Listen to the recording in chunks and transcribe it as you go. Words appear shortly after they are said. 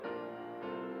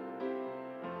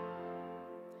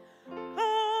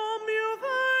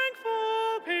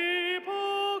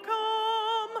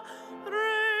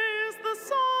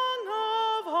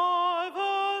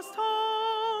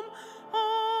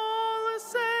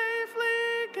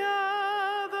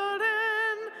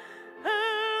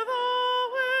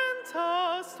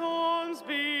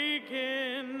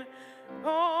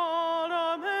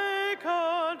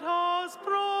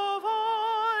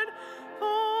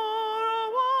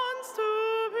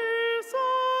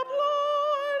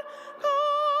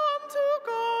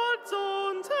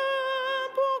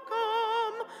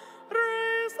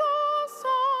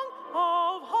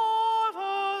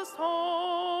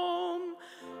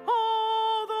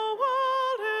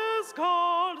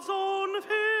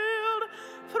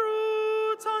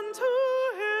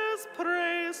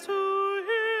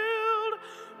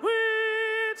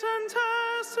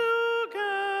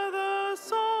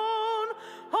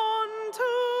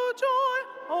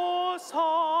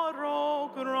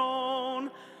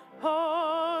grown,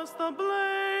 past the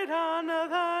blade and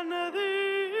then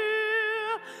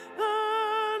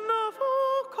the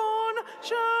full corn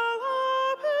shall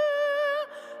appear.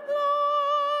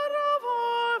 Lord,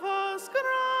 revive us,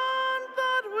 grant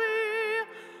that we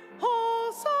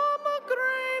wholesome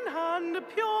grain and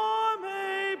pure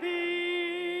may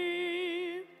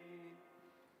be.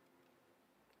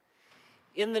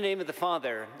 In the name of the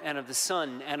Father, and of the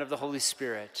Son, and of the Holy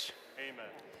Spirit. Amen.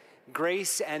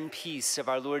 Grace and peace of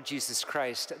our Lord Jesus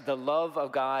Christ, the love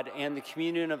of God, and the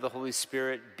communion of the Holy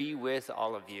Spirit be with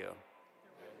all of you.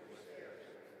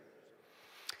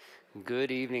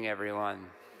 Good evening, everyone.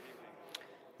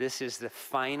 This is the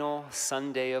final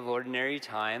Sunday of Ordinary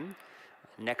Time.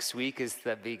 Next week is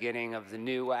the beginning of the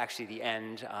new, well, actually the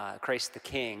end, Christ the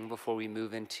King, before we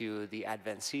move into the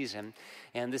Advent season.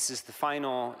 And this is the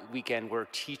final weekend we're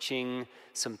teaching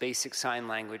some basic sign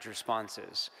language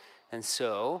responses. And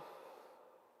so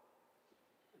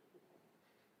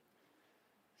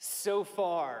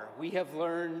far, we have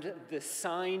learned the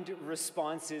signed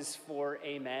responses for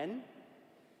Amen,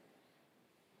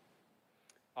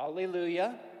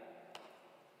 Alleluia,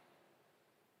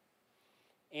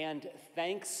 and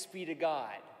thanks be to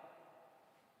God.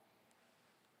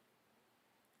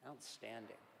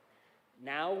 Outstanding.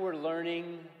 Now we're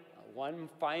learning one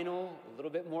final, a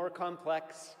little bit more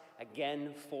complex,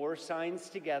 again, 4 signs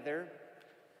together,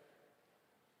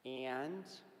 and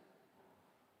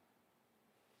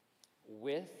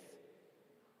with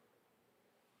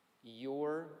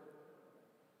your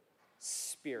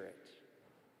spirit.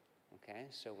 Okay,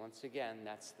 so once again,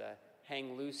 that's the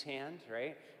hang loose hand,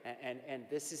 right? And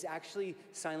this is actually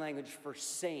sign language for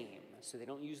same. So they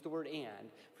don't use the word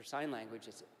and. For sign language,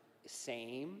 it's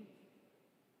same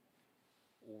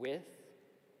with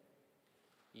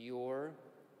your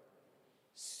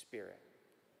spirit.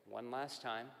 One last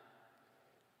time.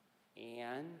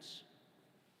 And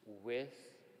with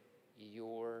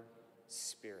your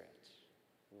spirit.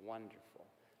 Wonderful.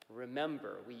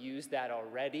 Remember, we used that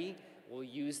already. We'll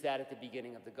use that at the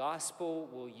beginning of the gospel.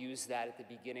 We'll use that at the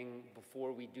beginning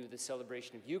before we do the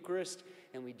celebration of Eucharist,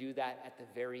 and we do that at the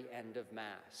very end of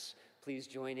Mass. Please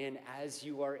join in as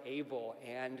you are able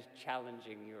and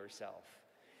challenging yourself.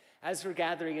 As we're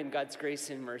gathering in God's grace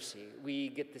and mercy, we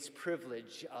get this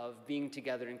privilege of being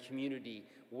together in community,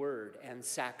 word, and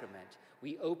sacrament.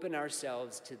 We open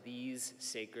ourselves to these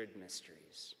sacred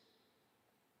mysteries.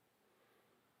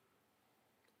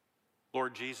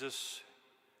 Lord Jesus,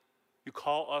 you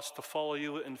call us to follow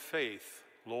you in faith.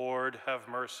 Lord, have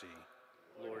mercy.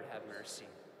 Lord, have mercy.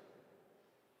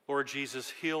 Lord Jesus,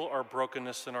 heal our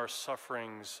brokenness and our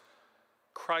sufferings.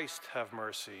 Christ, have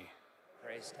mercy.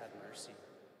 Christ, have mercy.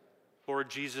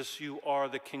 Lord Jesus, you are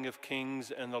the King of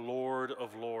kings and the Lord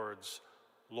of lords.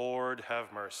 Lord,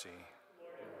 have mercy.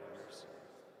 Lord, have mercy.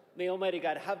 May Almighty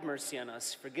God have mercy on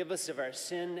us, forgive us of our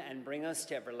sin, and bring us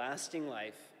to everlasting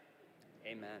life.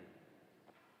 Amen.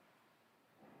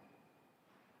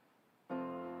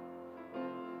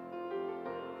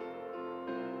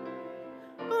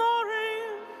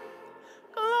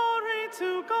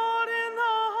 To God in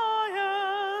the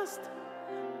highest,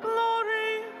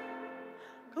 glory,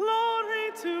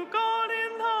 glory to God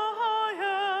in the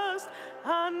highest,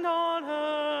 and on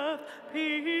earth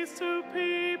peace to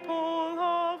people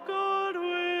of good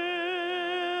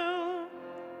will.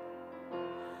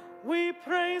 We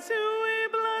praise you, we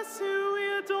bless you,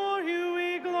 we adore you,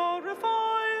 we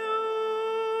glorify you.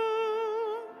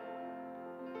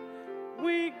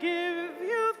 We give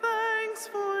you thanks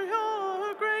for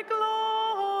your great glory.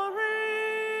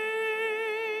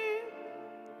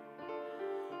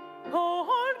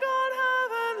 Lord God,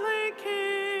 heavenly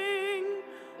King,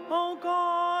 O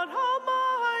God,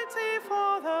 almighty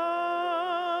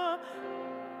Father,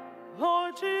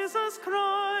 Lord Jesus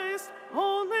Christ,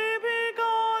 only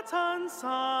begotten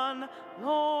Son,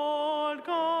 Lord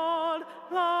God,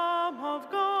 Lamb of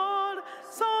God,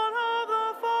 Son of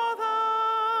the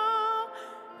Father,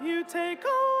 you take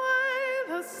away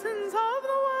the sins of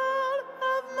the world,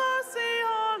 have mercy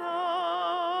on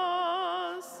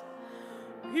us.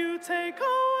 You take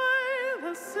away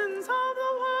the sins of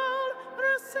the world,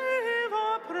 receive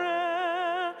our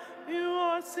prayer. You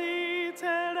are seated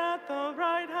at the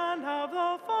right hand of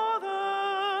the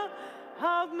Father.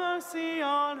 Have mercy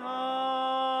on us.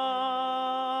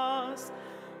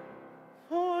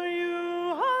 For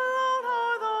you alone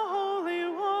are the Holy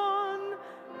One.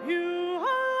 You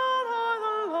alone are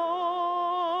the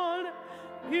Lord.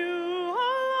 You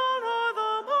alone are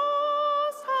the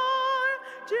Most High,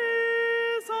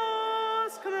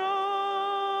 Jesus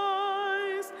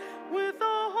Christ. With the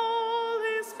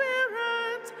Holy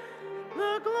Spirit,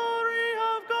 the glory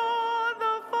of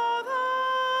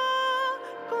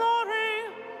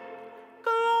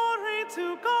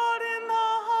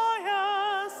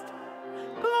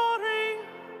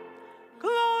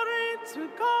to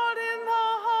God in the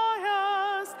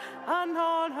highest, and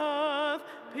on earth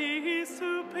peace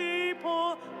to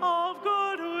people of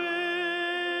good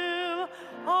will.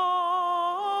 Amen.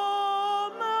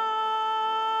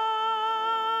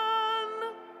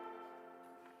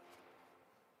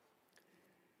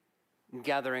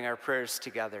 Gathering our prayers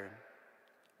together,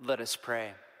 let us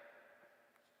pray.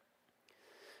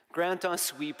 Grant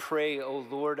us, we pray, O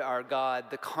Lord our God,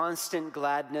 the constant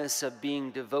gladness of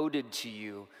being devoted to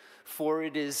you, for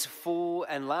it is full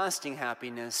and lasting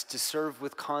happiness to serve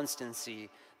with constancy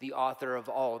the author of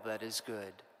all that is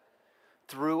good.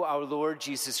 Through our Lord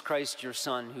Jesus Christ, your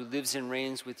Son, who lives and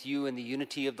reigns with you in the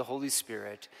unity of the Holy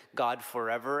Spirit, God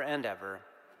forever and ever.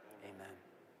 Amen.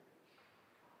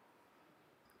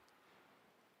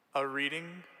 A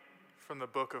reading from the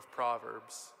book of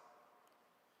Proverbs.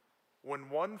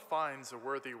 When one finds a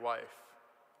worthy wife,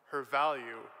 her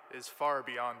value is far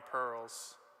beyond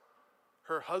pearls.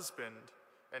 Her husband,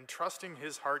 entrusting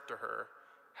his heart to her,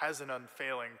 has an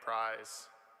unfailing prize.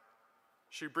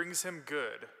 She brings him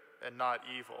good and not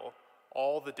evil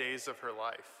all the days of her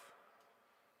life.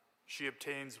 She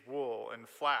obtains wool and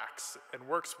flax and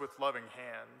works with loving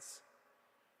hands.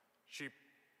 She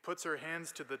puts her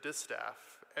hands to the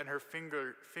distaff, and her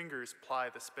fingers ply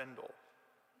the spindle.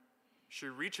 She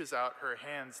reaches out her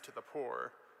hands to the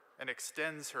poor and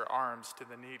extends her arms to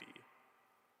the needy.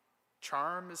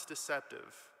 Charm is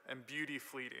deceptive and beauty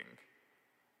fleeting.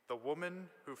 The woman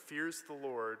who fears the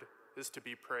Lord is to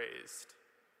be praised.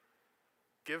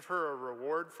 Give her a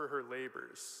reward for her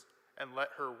labors, and let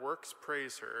her works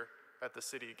praise her at the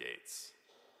city gates.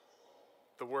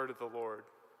 The word of the Lord.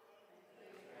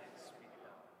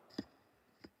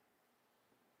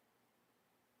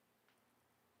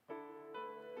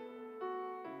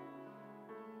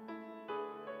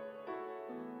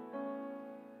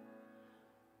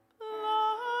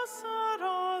 Blessed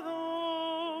are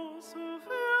those who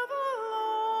fear the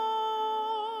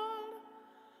Lord.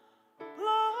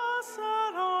 Blessed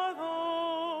are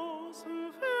those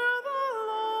who fear the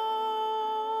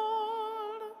Lord.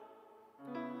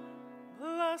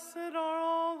 Blessed are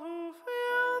all who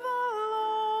fear the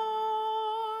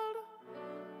Lord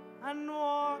and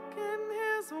walk in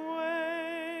his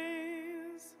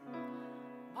ways.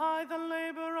 By the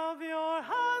labor of your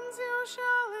hands you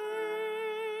shall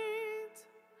eat.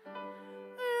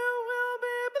 You will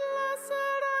be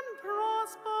blessed and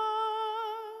prosper.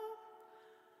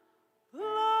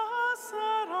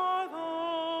 Blessed are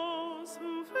those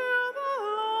who fear the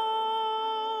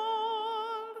Lord.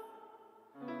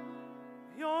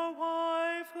 Your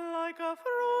wife like a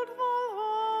fruitful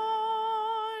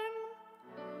vine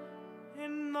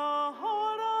in the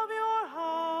heart of your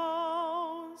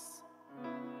house.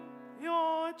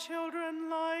 Your children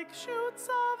like shoots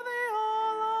of the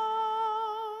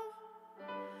olive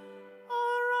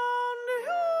around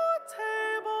your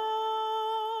table.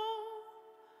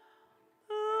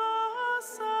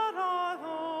 Blessed are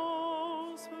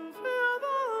those who fear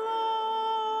the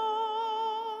Lord.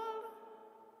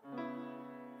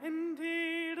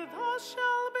 Indeed, thus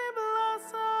shall be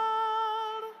blessed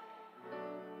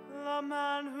the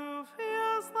man who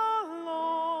fears the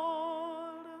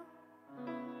Lord.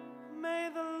 May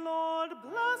the Lord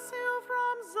bless you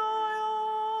from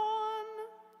Zion.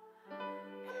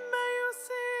 May you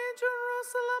see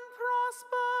Jerusalem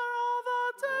prosper all the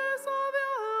days of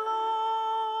your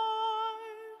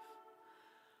life.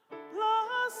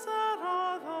 Blessed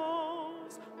are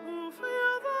those who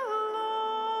fear the Lord.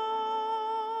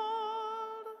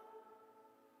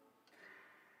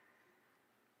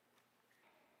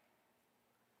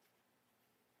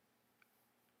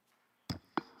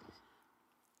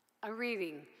 A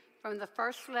reading from the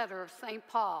first letter of St.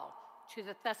 Paul to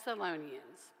the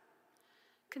Thessalonians.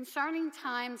 Concerning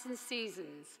times and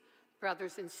seasons,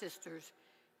 brothers and sisters,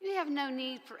 you have no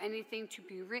need for anything to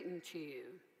be written to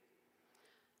you.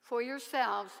 For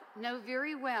yourselves know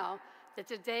very well that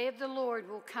the day of the Lord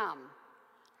will come,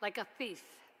 like a thief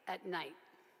at night.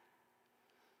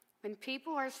 When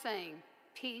people are saying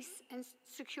peace and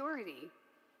security,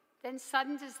 then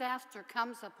sudden disaster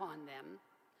comes upon them,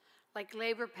 like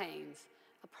labor pains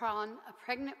upon a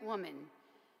pregnant woman,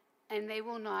 and they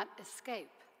will not escape.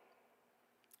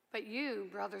 But you,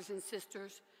 brothers and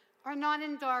sisters, are not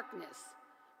in darkness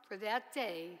for that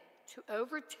day to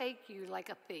overtake you like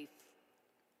a thief.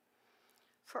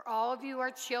 For all of you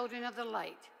are children of the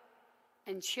light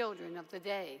and children of the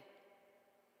day.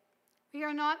 We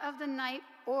are not of the night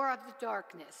or of the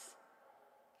darkness.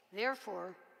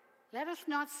 Therefore, let us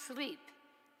not sleep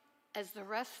as the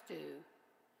rest do,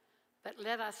 but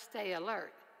let us stay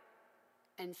alert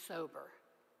and sober.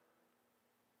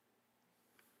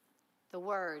 The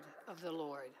word of the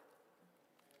Lord.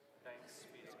 Thanks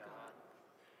be to God.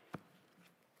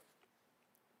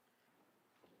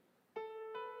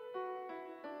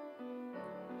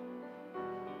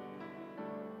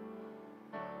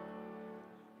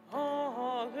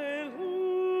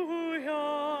 Alleluia,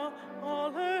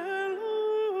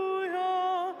 alleluia,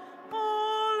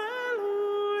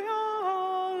 alleluia,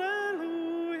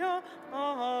 alleluia,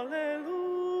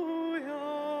 alleluia.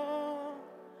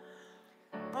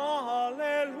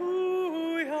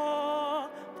 Alleluia,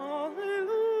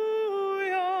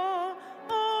 alleluia,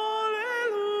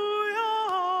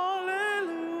 alleluia,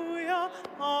 alleluia,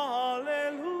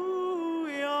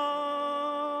 alleluia.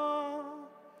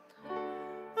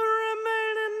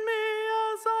 Remain in me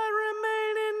as I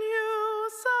remain in you,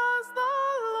 says the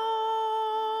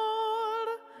Lord.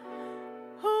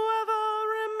 Whoever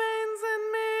remains in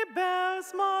me bears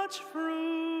much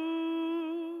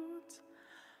fruit.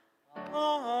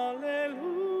 Alleluia,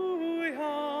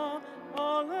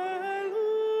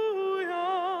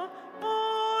 alleluia,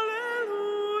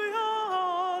 alleluia,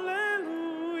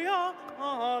 alleluia,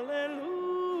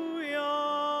 alleluia.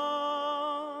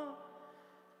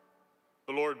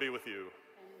 The Lord be with you.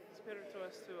 Spirit to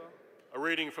us too. A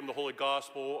reading from the Holy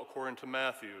Gospel according to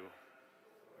Matthew.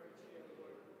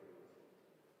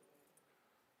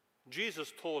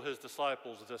 Jesus told his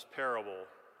disciples this parable.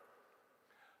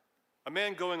 A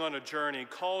man going on a journey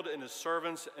called in his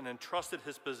servants and entrusted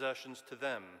his possessions to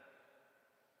them.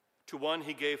 To one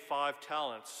he gave 5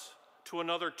 talents, to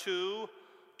another 2,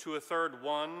 to a third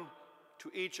 1,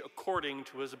 to each according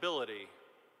to his ability.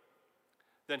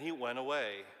 Then he went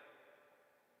away.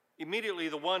 Immediately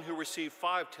the one who received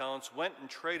 5 talents went and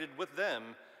traded with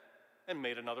them and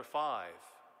made another 5.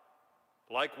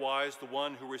 Likewise, the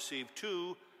one who received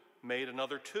 2 made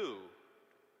another 2.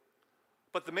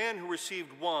 But the man who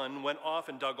received 1 went off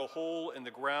and dug a hole in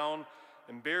the ground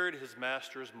and buried his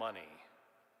master's money.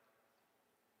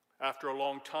 After a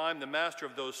long time, the master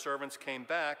of those servants came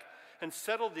back and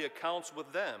settled the accounts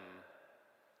with them.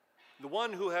 The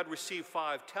one who had received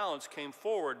 5 talents came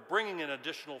forward, bringing an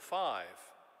additional 5.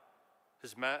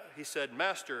 He said,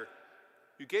 "Master,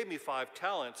 you gave me 5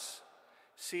 talents.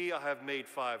 See, I have made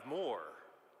 5 more."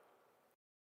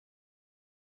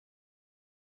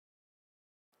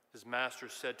 His master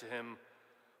said to him,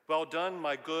 "Well done,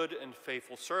 my good and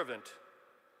faithful servant.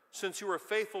 Since you are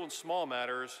faithful in small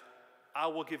matters, I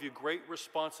will give you great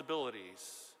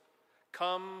responsibilities.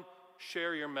 Come,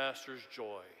 share your master's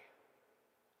joy."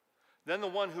 Then the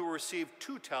one who received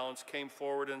 2 talents came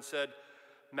forward and said,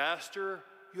 "Master,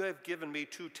 you have given me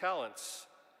 2 talents.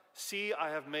 See, I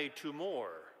have made 2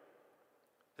 more."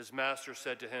 His master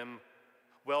said to him,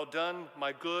 "Well done,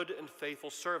 my good and faithful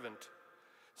servant.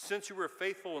 Since you were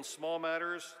faithful in small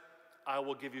matters, I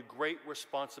will give you great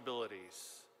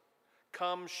responsibilities.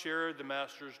 Come, share the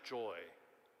master's joy."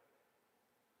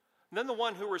 Then the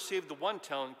one who received the 1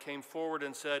 talent came forward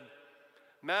and said,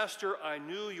 "Master, I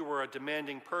knew you were a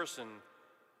demanding person,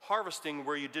 harvesting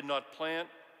where you did not plant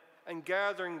and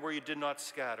gathering where you did not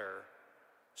scatter.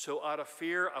 So out of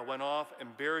fear, I went off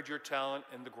and buried your talent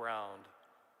in the ground.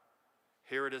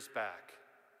 Here it is back."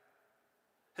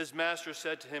 His master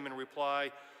said to him in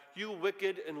reply, "You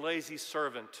wicked and lazy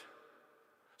servant.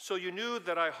 So you knew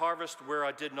that I harvest where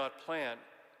I did not plant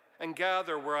and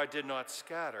gather where I did not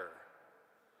scatter.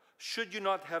 Should you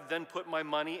not have then put my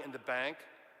money in the bank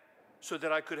so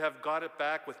that I could have got it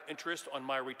back with interest on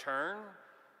my return?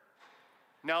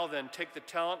 Now then, take the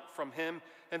talent from him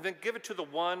and then give it to the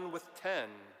one with 10.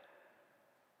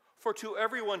 For to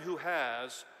everyone who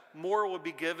has, more will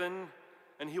be given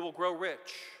and he will grow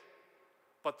rich.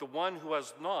 But the one who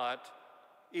has not,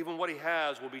 even what he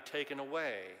has will be taken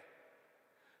away.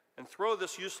 And throw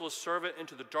this useless servant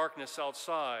into the darkness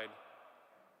outside,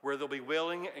 where there'll be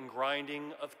wailing and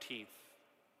grinding of teeth."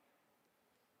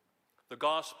 The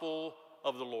Gospel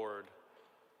of the Lord.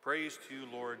 Praise to you,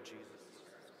 Lord Jesus.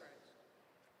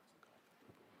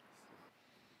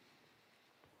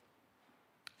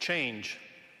 Change.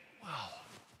 Wow.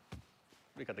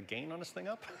 We got the gain on this thing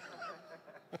up?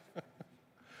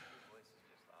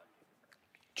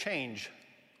 Change.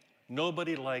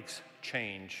 Nobody likes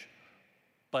change,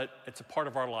 but it's a part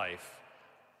of our life,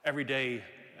 every day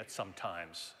at some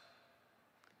times.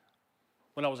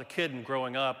 When I was a kid and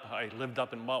growing up, I lived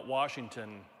up in Mount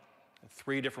Washington, in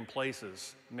 3 different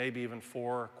places, maybe even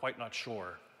 4, quite not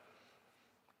sure.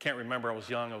 Can't remember, I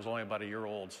was young, I was only about a year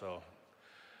old, so.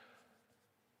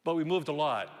 But we moved a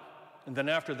lot. And then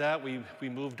after that, we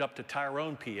moved up to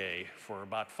Tyrone, PA for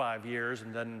about 5 years,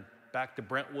 and then back to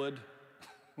Brentwood,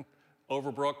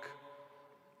 Overbrook,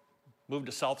 moved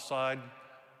to Southside,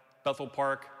 Bethel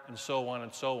Park, and so on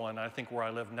and so on. I think where I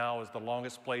live now is the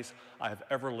longest place I have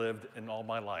ever lived in all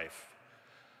my life.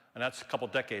 And that's a couple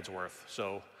decades worth.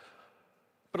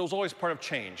 But it was always part of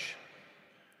change.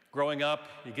 Growing up,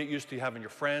 you get used to having your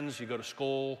friends, you go to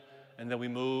school, and then we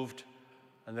moved,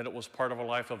 and then it was part of a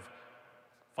life of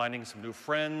finding some new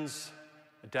friends,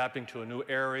 adapting to a new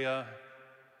area,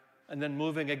 and then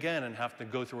moving again and have to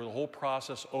go through the whole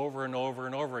process over and over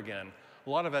and over again. A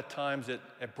lot of at times it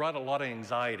brought a lot of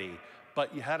anxiety,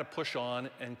 but you had to push on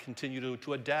and continue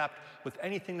to adapt with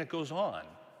anything that goes on.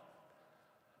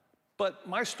 But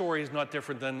my story is not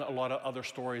different than a lot of other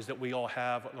stories that we all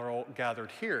have that are all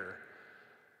gathered here.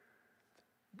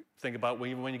 Think about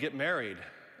when you get married.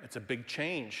 It's a big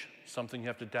change, something you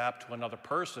have to adapt to another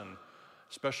person,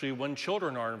 especially when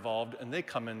children are involved and they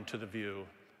come into the view.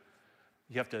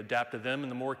 You have to adapt to them,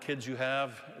 and the more kids you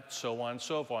have, so on and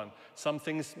so on. Some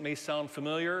things may sound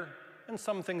familiar, and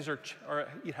some things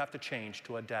you have to change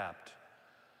to adapt.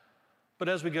 But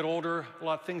as we get older, a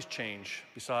lot of things change,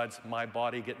 besides my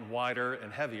body getting wider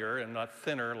and heavier and not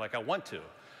thinner like I want to.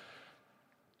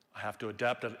 I have to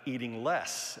adapt to eating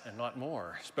less and not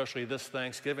more, especially this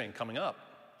Thanksgiving coming up.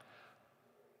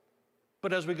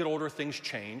 But as we get older, things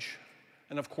change.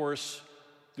 And of course,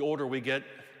 the older we get,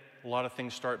 a lot of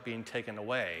things start being taken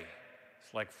away.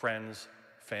 It's like friends,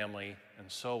 family,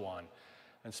 and so on.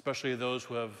 And especially those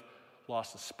who have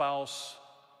lost a spouse,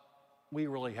 we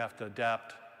really have to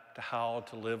adapt to how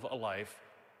to live a life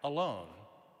alone.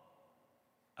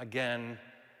 Again,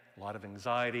 a lot of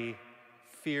anxiety,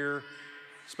 fear,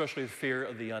 especially the fear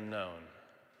of the unknown.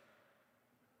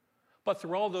 But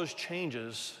through all those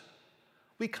changes,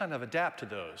 we kind of adapt to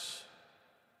those.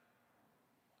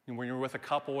 And when you're with a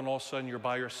couple and all of a sudden you're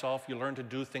by yourself, you learn to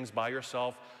do things by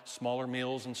yourself, smaller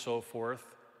meals and so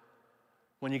forth.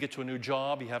 When you get to a new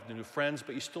job, you have the new friends,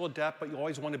 but you still adapt, but you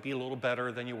always want to be a little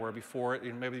better than you were before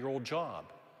in maybe your old job.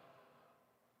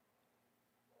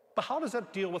 But how does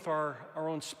that deal with our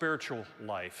own spiritual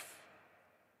life?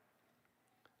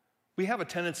 We have a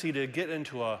tendency to get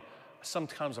into some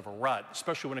kinds of a rut,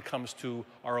 especially when it comes to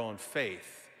our own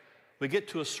faith. We get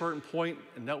to a certain point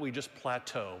and then we just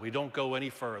plateau. We don't go any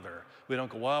further. We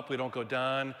don't go up, we don't go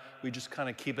down. We just kind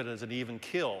of keep it as an even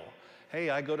kill.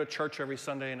 Hey, I go to church every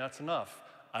Sunday and that's enough.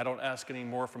 I don't ask any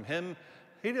more from him.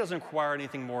 He doesn't require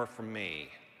anything more from me.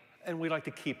 And we like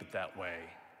to keep it that way.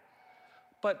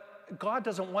 But God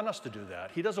doesn't want us to do that.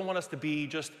 He doesn't want us to be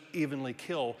just evenly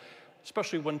kill,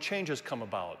 especially when changes come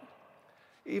about.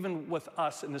 Even with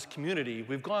us in this community,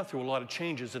 we've gone through a lot of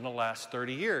changes in the last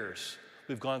 30 years.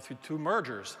 We've gone through 2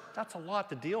 mergers. That's a lot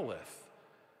to deal with.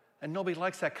 And nobody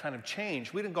likes that kind of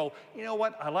change. We didn't go, you know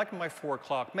what, I like my 4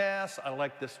 o'clock Mass. I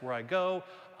like this where I go.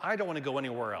 I don't want to go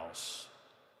anywhere else.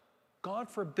 God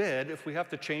forbid if we have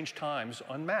to change times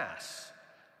on Mass.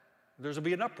 There's going to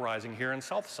be an uprising here in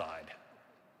Southside.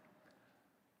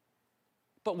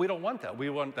 But we don't want that. We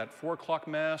want that 4 o'clock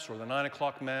Mass or the 9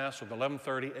 o'clock Mass or the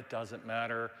 11:30. It doesn't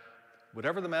matter.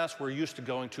 Whatever the Mass we're used to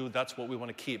going to, that's what we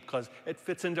want to keep because it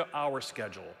fits into our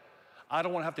schedule. I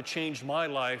don't want to have to change my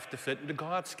life to fit into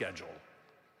God's schedule.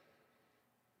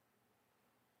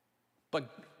 But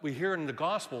we hear in the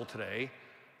gospel today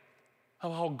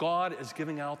how God is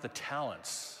giving out the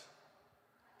talents.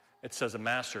 It says a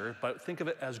master, but think of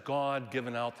it as God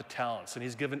giving out the talents. And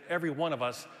he's given every one of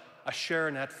us a share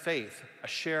in that faith, a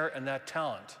share in that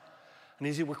talent. And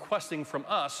he's requesting from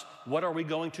us, what are we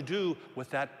going to do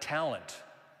with that talent?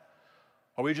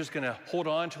 Are we just going to hold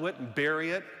on to it and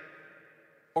bury it?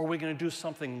 Or are we going to do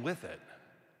something with it?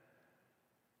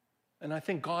 And I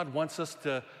think God wants us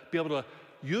to be able to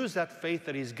use that faith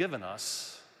that he's given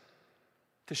us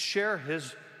to share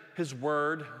his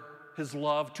word, his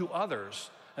love to others,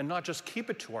 and not just keep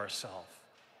it to ourselves.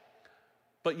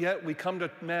 But yet we come to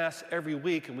Mass every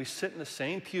week and we sit in the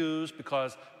same pews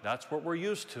because that's what we're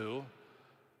used to.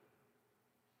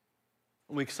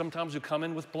 Sometimes we come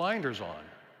in with blinders on.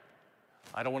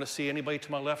 I don't want to see anybody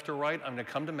to my left or right. I'm going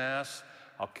to come to Mass,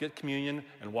 I'll get communion,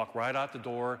 and walk right out the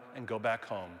door and go back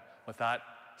home without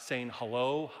saying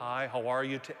hello, hi, how are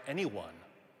you to anyone.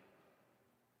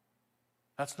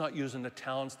 That's not using the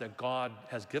talents that God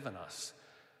has given us.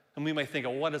 And we may think,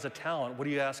 oh, what is a talent? What are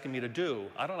you asking me to do?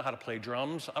 I don't know how to play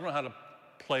drums. I don't know how to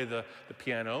play the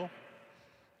piano.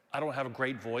 I don't have a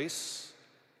great voice.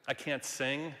 I can't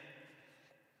sing.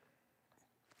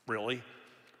 Really.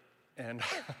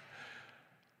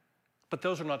 But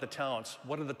those are not the talents.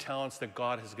 What are the talents that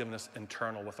God has given us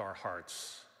internal with our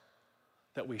hearts?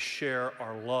 That we share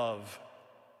our love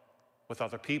with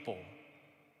other people.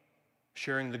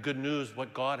 Sharing the good news,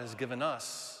 what God has given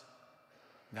us.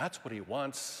 That's what he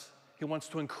wants. He wants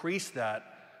to increase that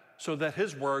so that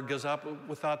his word goes up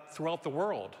throughout the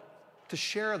world, to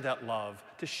share that love,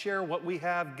 to share what we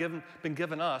have been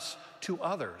given us to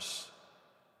others.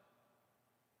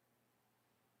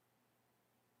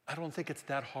 I don't think it's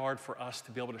that hard for us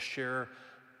to be able to share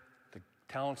the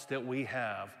talents that we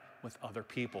have with other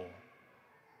people.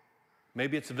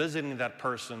 Maybe it's visiting that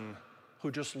person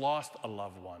who just lost a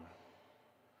loved one,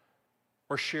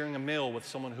 or sharing a meal with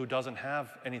someone who doesn't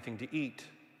have anything to eat.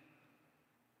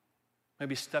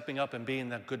 Maybe stepping up and being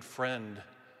that good friend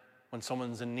when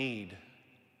someone's in need.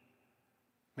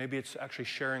 Maybe it's actually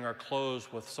sharing our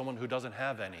clothes with someone who doesn't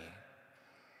have any.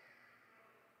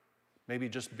 Maybe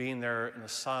just being there in the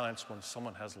silence when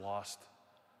someone has lost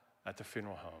at the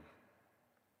funeral home.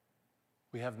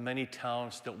 We have many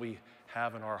talents that we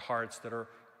have in our hearts that are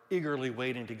eagerly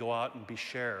waiting to go out and be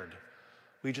shared.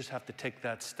 We just have to take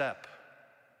that step.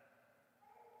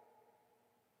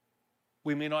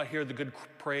 We may not hear the good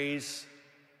praise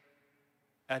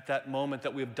at that moment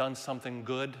that we've done something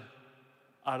good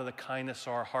out of the kindness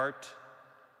of our heart,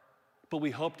 but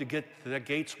we hope to get to the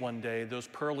gates one day, those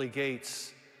pearly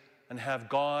gates, and have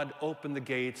God open the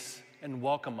gates and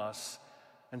welcome us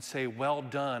and say, "Well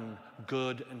done,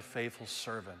 good and faithful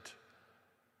servant.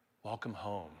 Welcome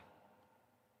home."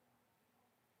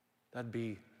 That'd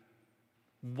be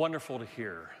wonderful to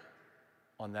hear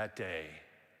on that day.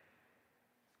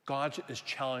 God is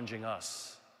challenging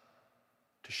us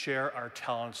to share our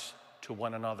talents to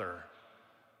one another,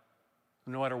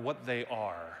 no matter what they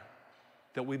are,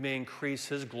 that we may increase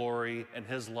his glory and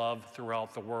his love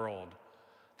throughout the world,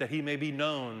 that he may be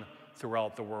known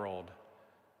throughout the world.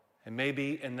 And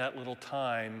maybe in that little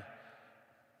time,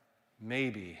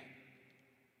 maybe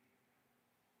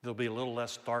there'll be a little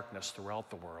less darkness throughout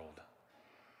the world.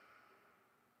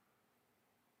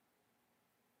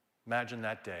 Imagine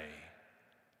that day.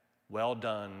 Well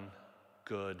done,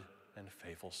 good and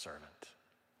faithful servant.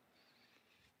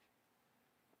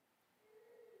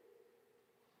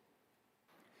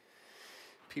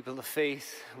 People of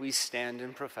faith, we stand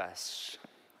and profess.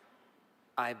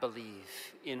 I believe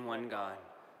in one God,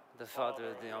 the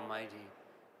Father, the Almighty,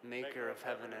 maker of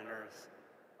heaven and earth,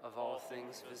 of all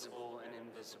things visible and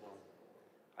invisible.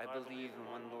 I believe in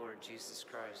one Lord Jesus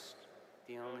Christ,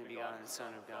 the only begotten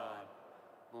Son of God,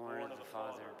 born of the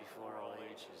Father before all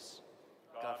ages,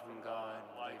 God from God,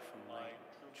 light from light,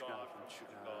 true God from true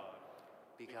God,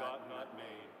 begotten, not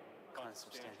made,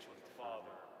 consubstantial with the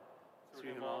Father.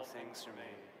 Through him all things are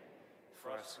made.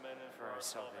 For us men and for our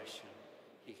salvation,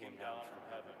 he came down from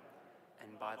heaven,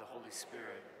 and by the Holy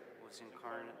Spirit was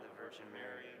incarnate of the Virgin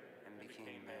Mary and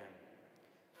became man.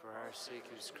 For our sake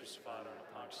he was crucified under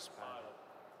Pontius Pilate.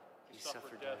 He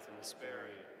suffered death and was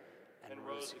buried, and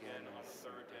rose again on the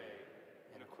third day,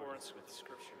 in accordance with the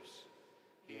Scriptures.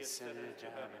 He ascended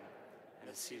into heaven and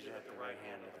is seated at the right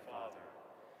hand of the Father.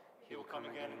 He will come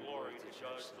again in glory to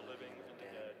judge the living and the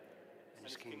dead, and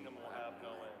his kingdom will have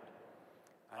no end.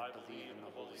 I believe in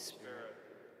the Holy Spirit,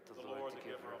 the Lord, the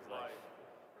giver of life,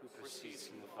 who proceeds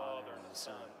from the Father and the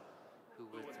Son, who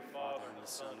with the Father and the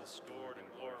Son is adored and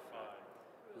glorified,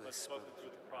 who has spoken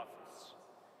through the prophets.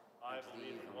 I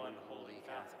believe in one holy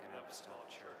Catholic and Apostolic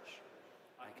Church.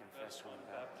 I confess one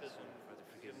baptism for the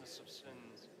forgiveness of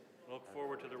sins. Look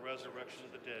forward to the resurrection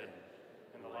of the dead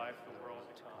and the life of the world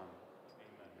to come.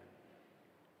 Amen.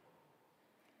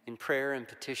 In prayer and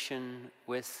petition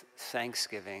with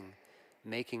thanksgiving,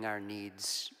 making our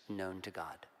needs known to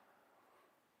God.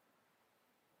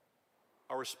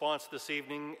 Our response this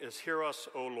evening is, "Hear us,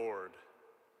 O Lord."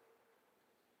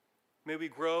 May we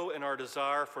grow in our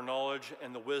desire for knowledge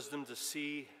and the wisdom to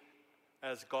see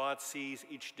as God sees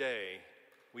each day,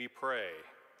 we pray.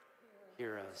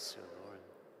 Hear us, O Lord.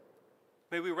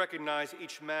 May we recognize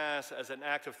each Mass as an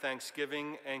act of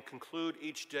thanksgiving and conclude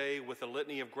each day with a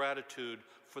litany of gratitude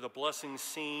for the blessings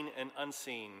seen and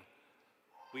unseen.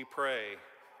 We pray.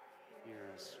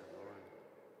 Hear us, O Lord.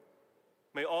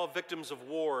 May all victims of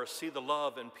war see the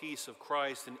love and peace of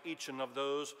Christ in each and of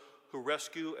those who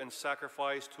rescue and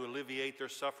sacrifice to alleviate their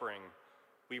suffering.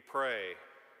 We pray.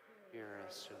 Hear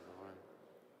us, O Lord.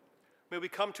 May we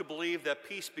come to believe that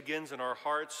peace begins in our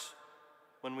hearts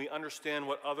when we understand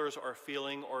what others are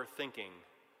feeling or thinking.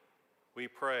 We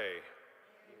pray.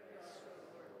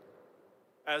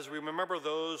 As we remember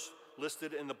those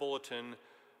listed in the bulletin,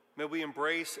 may we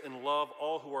embrace and love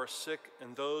all who are sick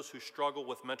and those who struggle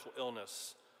with mental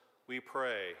illness. We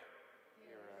pray.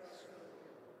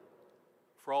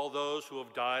 For all those who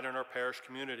have died in our parish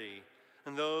community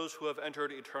and those who have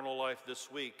entered eternal life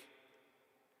this week,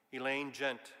 Elaine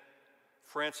Gent,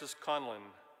 Francis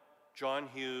Conlon, John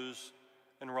Hughes,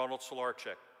 and Ronald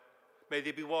Solarczyk. May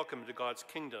they be welcomed to God's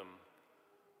kingdom.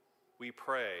 we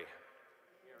pray.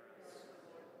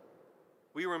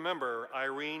 We remember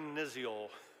Irene Niziol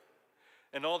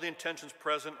and all the intentions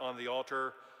present on the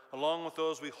altar, along with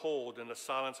those we hold in the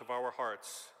silence of our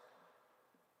hearts.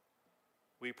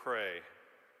 We pray.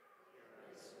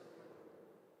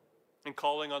 In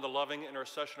calling on the loving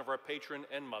intercession of our patron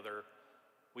and mother,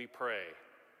 we pray.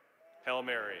 Hail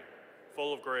Mary,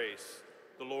 full of grace,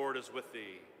 the Lord is with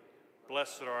thee.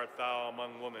 Blessed art thou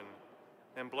among women,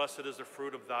 and blessed is the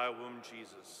fruit of thy womb,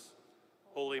 Jesus.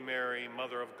 Holy Mary,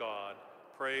 Mother of God,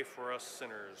 pray for us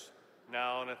sinners,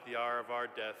 now and at the hour of our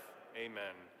death.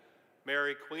 Amen.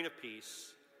 Mary, Queen of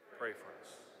Peace, pray for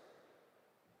us.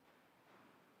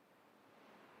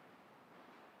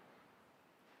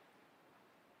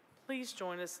 Please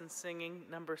join us in singing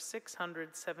number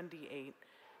 678,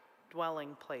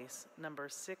 Dwelling Place, number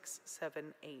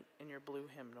 678 in your blue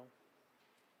hymnal.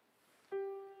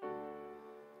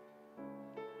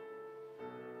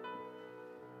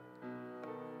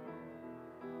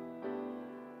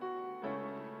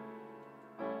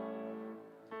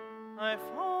 I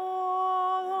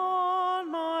fall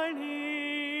on my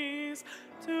knees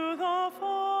to the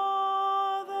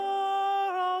Father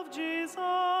of Jesus,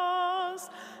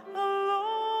 the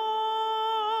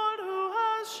Lord who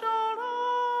has shown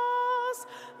us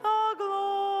the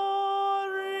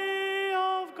glory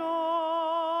of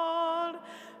God.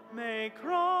 May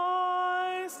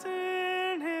Christ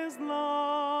in his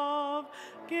love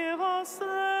give us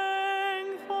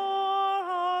strength for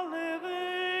our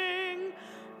living,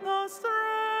 the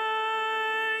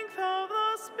strength of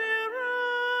the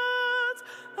Spirit,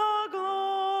 the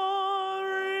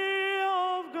glory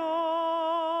of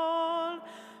God.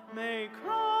 May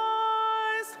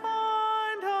Christ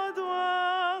find a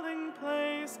dwelling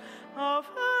place of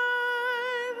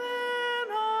faith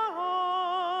in our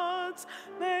hearts.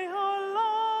 May our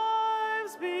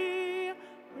lives be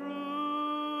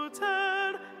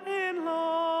rooted in love,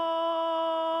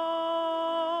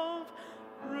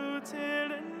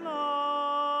 rooted in love.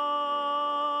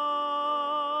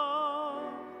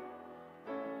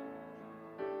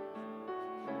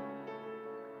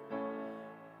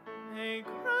 May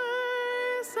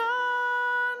grace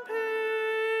and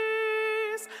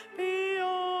peace be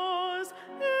yours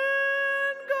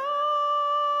in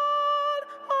God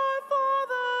our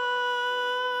Father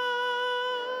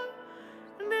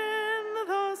and in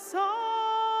the Son.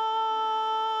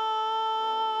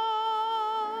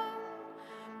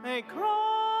 May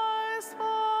Christ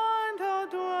find a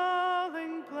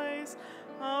dwelling place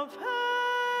of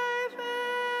faith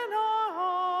in our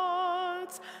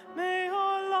hearts. May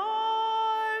our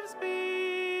lives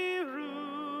be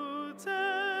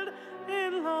rooted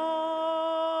in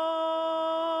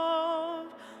love,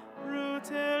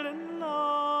 rooted in love.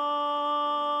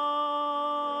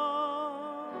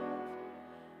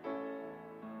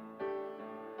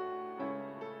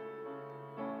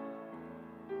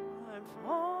 I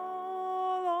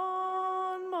fall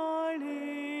on my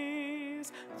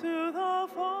knees to the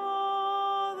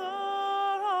Father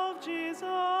of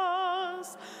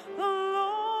Jesus, the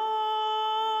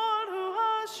Lord who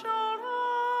has shown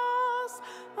us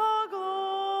the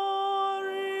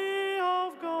glory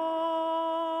of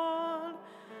God.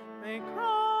 May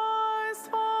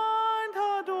Christ find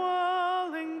a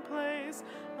dwelling place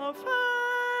of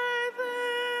faith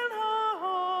in our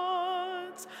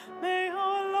hearts. May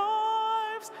our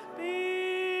lives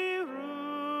be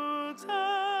rooted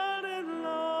in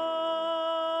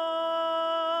love,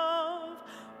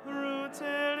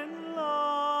 rooted in love.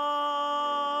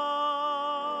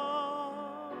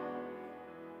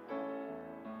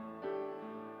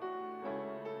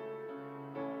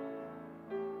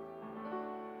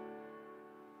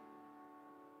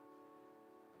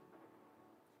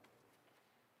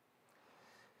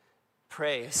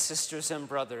 Pray, sisters and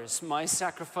brothers, my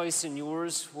sacrifice and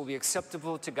yours will be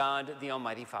acceptable to God, the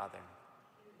Almighty Father.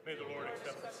 May the Lord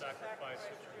accept the sacrifice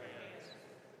at your hands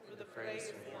for the praise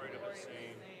and glory of his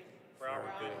name, for our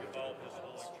good and all his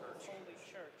holy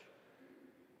church.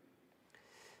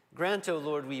 Grant, O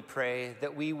Lord, we pray,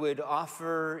 that we would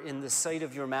offer in the sight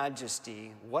of your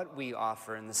majesty what we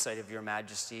offer in the sight of your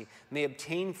majesty may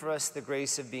obtain for us the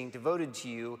grace of being devoted to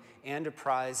you and a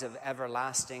prize of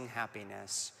everlasting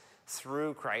happiness.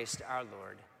 Through Christ our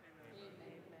Lord. Amen.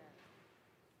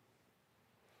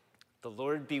 The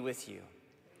Lord be with you.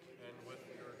 And with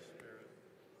your spirit.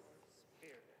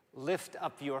 Lift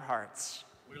up your hearts.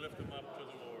 We lift them up to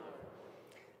the Lord.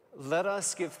 Let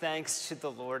us give thanks to the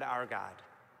Lord our God.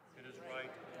 It is right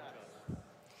and just.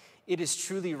 It is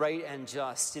truly right and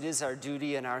just. It is our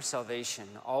duty and our salvation,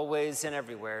 always and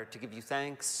everywhere, to give you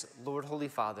thanks, Lord, Holy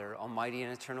Father, Almighty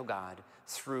and eternal God,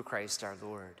 through Christ our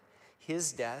Lord.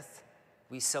 His death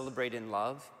we celebrate in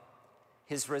love.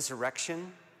 His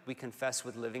resurrection we confess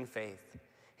with living faith.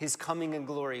 His coming in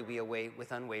glory we await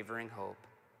with unwavering hope.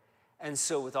 And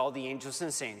so with all the angels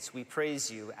and saints, we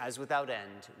praise you as without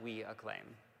end we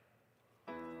acclaim.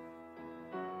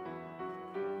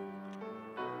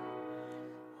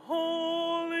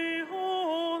 Holy,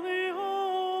 holy,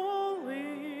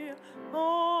 holy,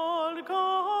 Lord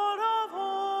God of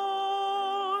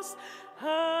hosts,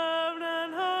 heaven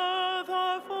and earth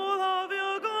are full of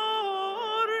your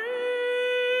glory.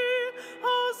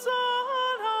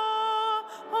 Hosanna,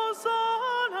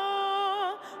 Hosanna,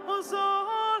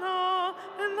 Hosanna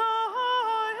in the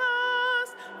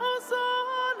highest.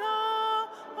 Hosanna,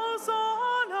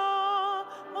 Hosanna,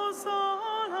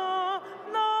 Hosanna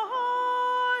in the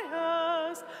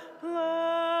highest.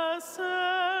 Blessed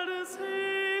is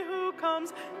he who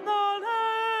comes in the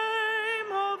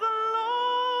name of the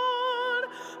Lord.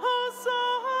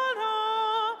 Hosanna,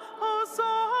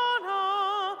 Hosanna,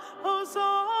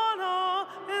 Hosanna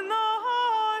in the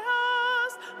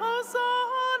highest.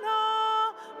 Hosanna,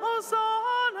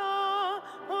 Hosanna,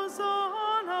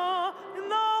 Hosanna in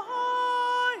the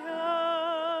highest.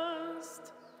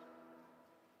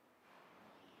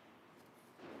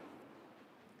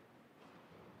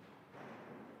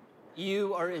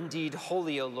 You are indeed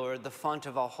holy, O Lord, the font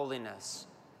of all holiness.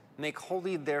 Make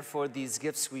holy, therefore, these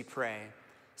gifts, we pray,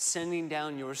 sending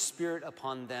down your Spirit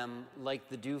upon them like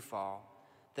the dewfall,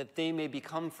 that they may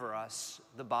become for us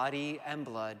the body and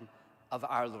blood of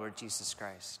our Lord Jesus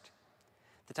Christ.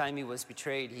 The time he was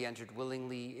betrayed, he entered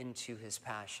willingly into his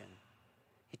passion.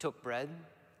 He took bread,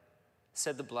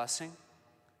 said the blessing,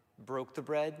 broke the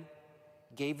bread,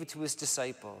 gave it to his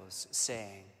disciples,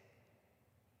 saying,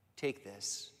 "Take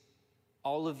this,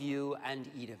 all of you,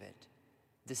 and eat of it.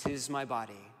 This is my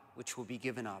body, which will be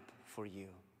given up for you."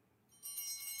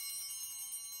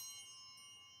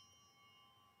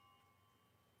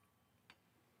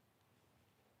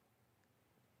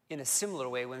 In a similar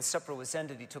way, when supper was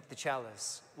ended, he took the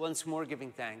chalice, once more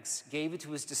giving thanks, gave it to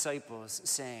his disciples,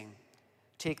 saying,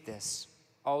 "Take this,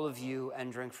 all of you,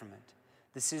 and drink from it.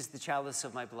 This is the chalice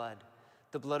of my blood,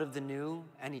 the blood of the new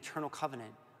and eternal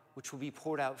covenant, which will be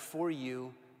poured out for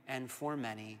you and for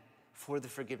many for the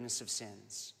forgiveness of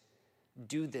sins.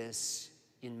 Do this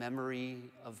in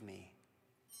memory of me."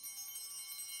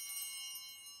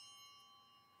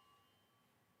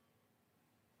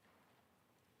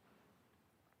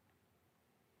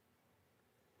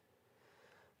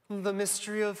 The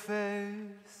mystery of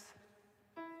faith.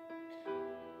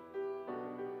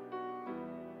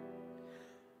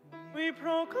 We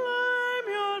proclaim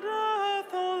your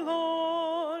death, O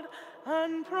Lord,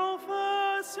 and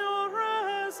profess your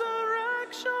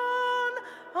resurrection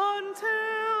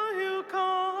until you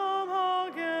come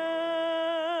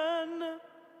again.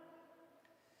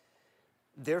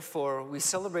 Therefore, we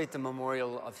celebrate the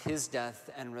memorial of his death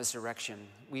and resurrection.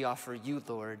 We offer you,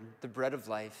 Lord, the bread of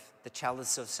life, the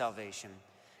chalice of salvation,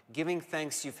 giving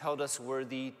thanks you've held us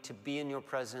worthy to be in your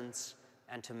presence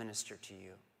and to minister to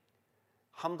you.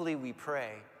 Humbly we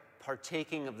pray,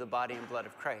 partaking of the body and blood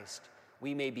of Christ,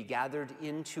 we may be gathered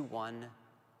into one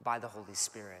by the Holy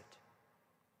Spirit.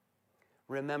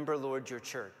 Remember, Lord, your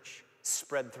church,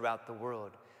 spread throughout the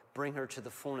world. Bring her to the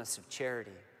fullness of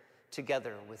charity,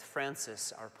 together with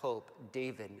Francis, our Pope,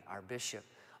 David, our Bishop,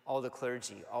 all the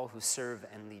clergy, all who serve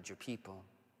and lead your people.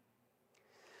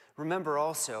 Remember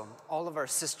also all of our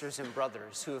sisters and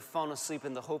brothers who have fallen asleep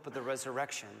in the hope of the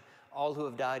resurrection, all who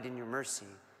have died in your mercy.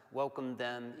 Welcome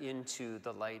them into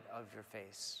the light of your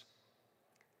face.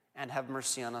 And have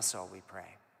mercy on us all, we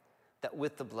pray, that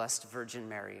with the blessed Virgin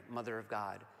Mary, Mother of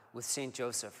God, with Saint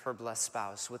Joseph, her blessed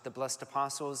spouse, with the blessed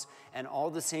apostles, and all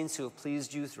the saints who have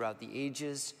pleased you throughout the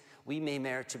ages, we may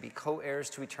merit to be co-heirs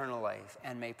to eternal life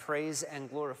and may praise and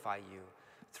glorify you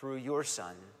through your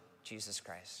Son, Jesus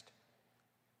Christ.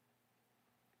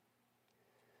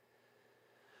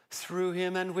 Through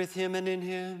him and with him and in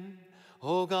him,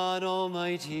 O God,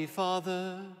 Almighty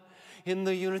Father, in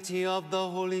the unity of the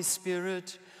Holy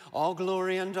Spirit, all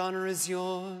glory and honor is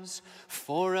yours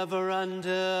forever and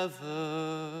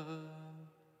ever.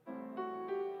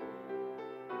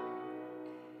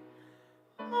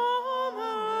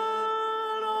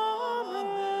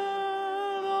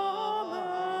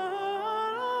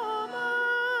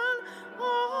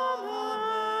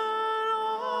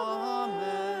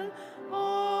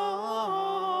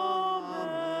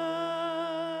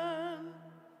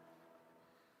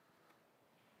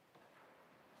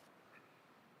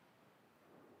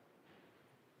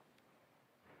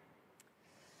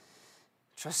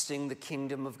 Trusting the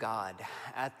kingdom of God,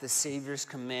 at the Savior's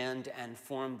command and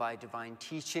formed by divine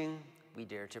teaching, we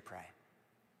dare to pray.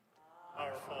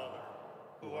 Our Father,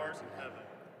 who art in heaven,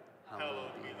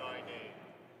 hallowed be thy name.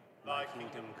 Thy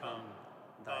kingdom come,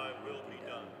 thy will be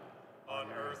done,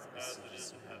 on earth as it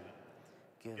is in heaven.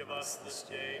 Give us this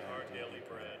day our daily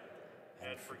bread,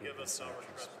 and forgive us our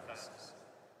trespasses,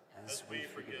 as we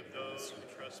forgive those who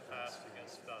trespass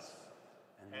against us.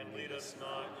 And lead us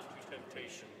not into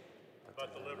temptation,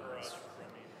 but deliver us from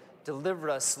evil. Deliver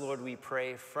us, Lord, we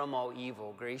pray, from all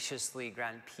evil. Graciously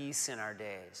grant peace in our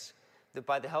days, that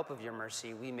by the help of your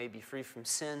mercy we may be free from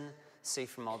sin, safe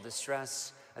from all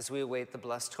distress, as we await the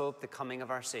blessed hope, the coming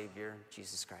of our Savior,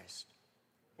 Jesus Christ.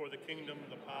 For the kingdom,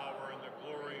 the power, and the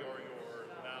glory are yours,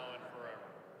 now and forever.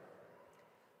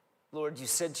 Lord, you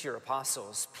said to your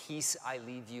apostles, peace I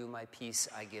leave you, my peace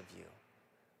I give you.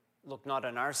 Look not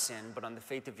on our sin, but on the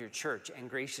faith of your church, and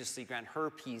graciously grant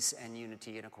her peace and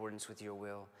unity in accordance with your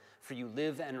will. For you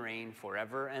live and reign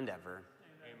forever and ever.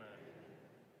 Amen.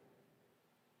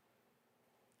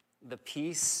 The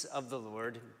peace of the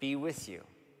Lord be with you.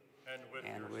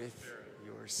 And with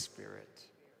your spirit. your spirit.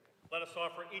 Let us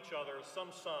offer each other some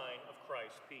sign of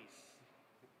Christ's peace.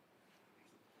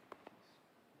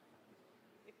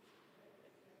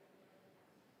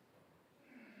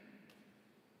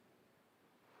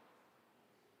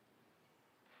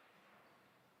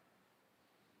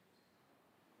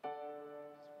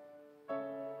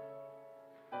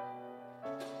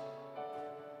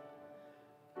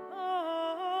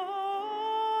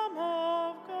 Lamb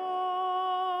of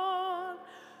God,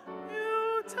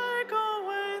 you take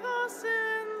away the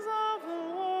sins of the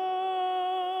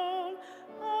world.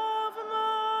 Have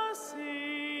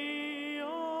mercy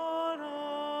on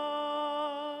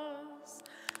us.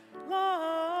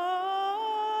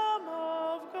 Lamb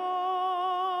of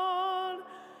God,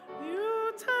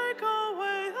 you take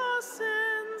away the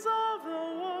sins of the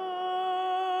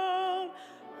world.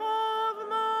 Have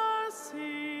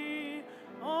mercy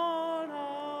on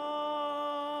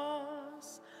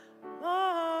us.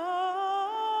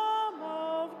 Lamb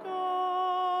of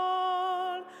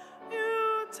God,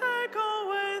 you take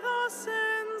away the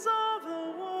sins of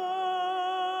the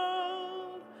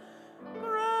world.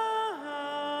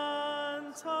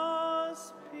 Grant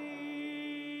us peace.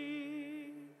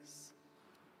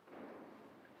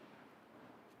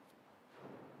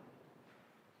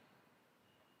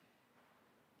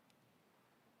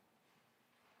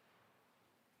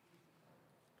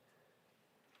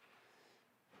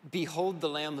 Behold the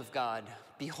Lamb of God.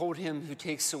 Behold him who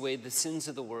takes away the sins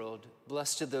of the world.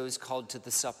 Blessed are those called to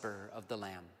the supper of the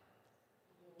Lamb.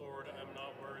 Lord, I am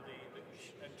not worthy that you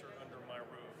should enter under my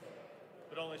roof,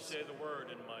 but only say the word,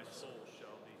 and my soul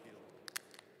shall be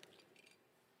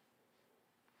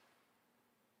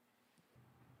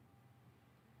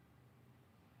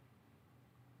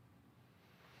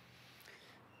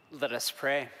healed. Let us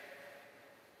pray.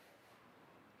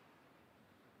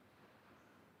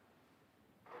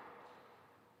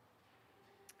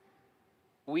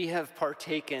 We have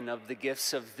partaken of the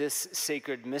gifts of this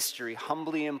sacred mystery,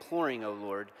 humbly imploring, O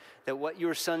Lord, that what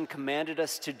your Son commanded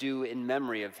us to do in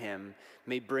memory of him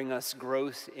may bring us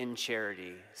growth in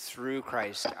charity through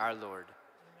Christ our Lord.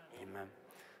 Amen.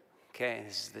 Okay,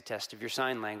 this is the test of your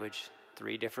sign language.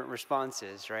 3 different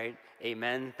responses, right?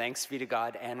 Amen, thanks be to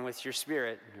God, and with your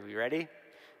spirit. Are we ready?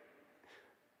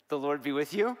 The Lord be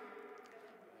with you.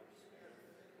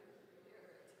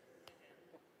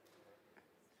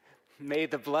 May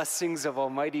the blessings of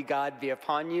Almighty God be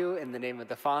upon you in the name of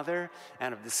the Father,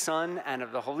 and of the Son, and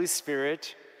of the Holy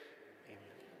Spirit.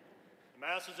 The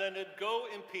Mass is ended. Go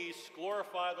in peace.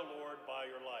 Glorify the Lord by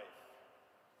your life.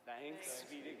 Thanks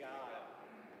be to God.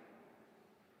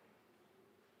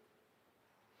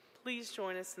 Please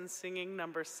join us in singing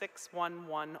number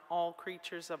 611, All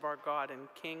Creatures of Our God and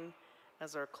King,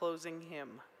 as our closing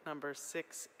hymn, number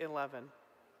 611.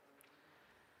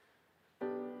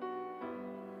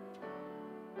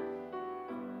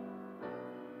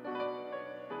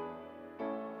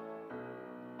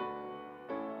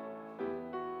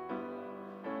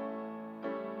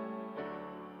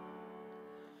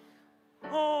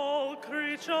 All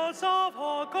creatures of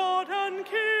our God and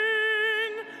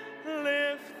King,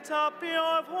 lift up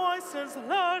your voices,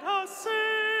 let us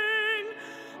sing.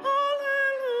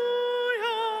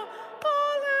 Alleluia,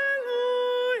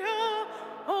 alleluia.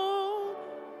 Oh,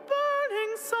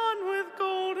 burning sun with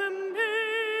golden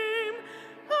beam,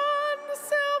 and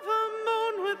silver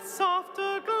moon with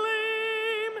softer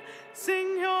gleam,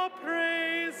 sing your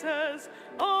praises.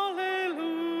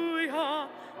 Alleluia.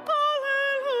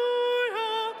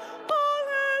 Alleluia,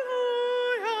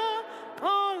 alleluia,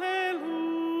 alleluia.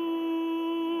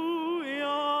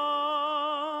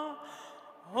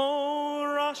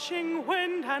 rushing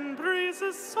wind and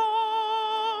breezes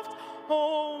soft.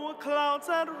 Oh, clouds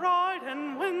that ride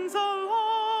and winds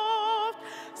aloft,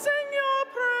 sing your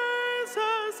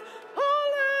praises,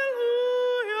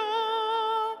 hallelujah.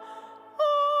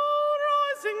 Oh,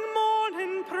 rising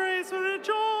morning, praise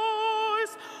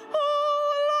rejoice. Oh,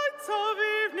 lights of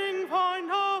evening, find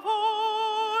a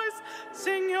voice,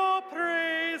 sing your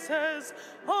praises,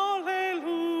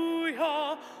 hallelujah.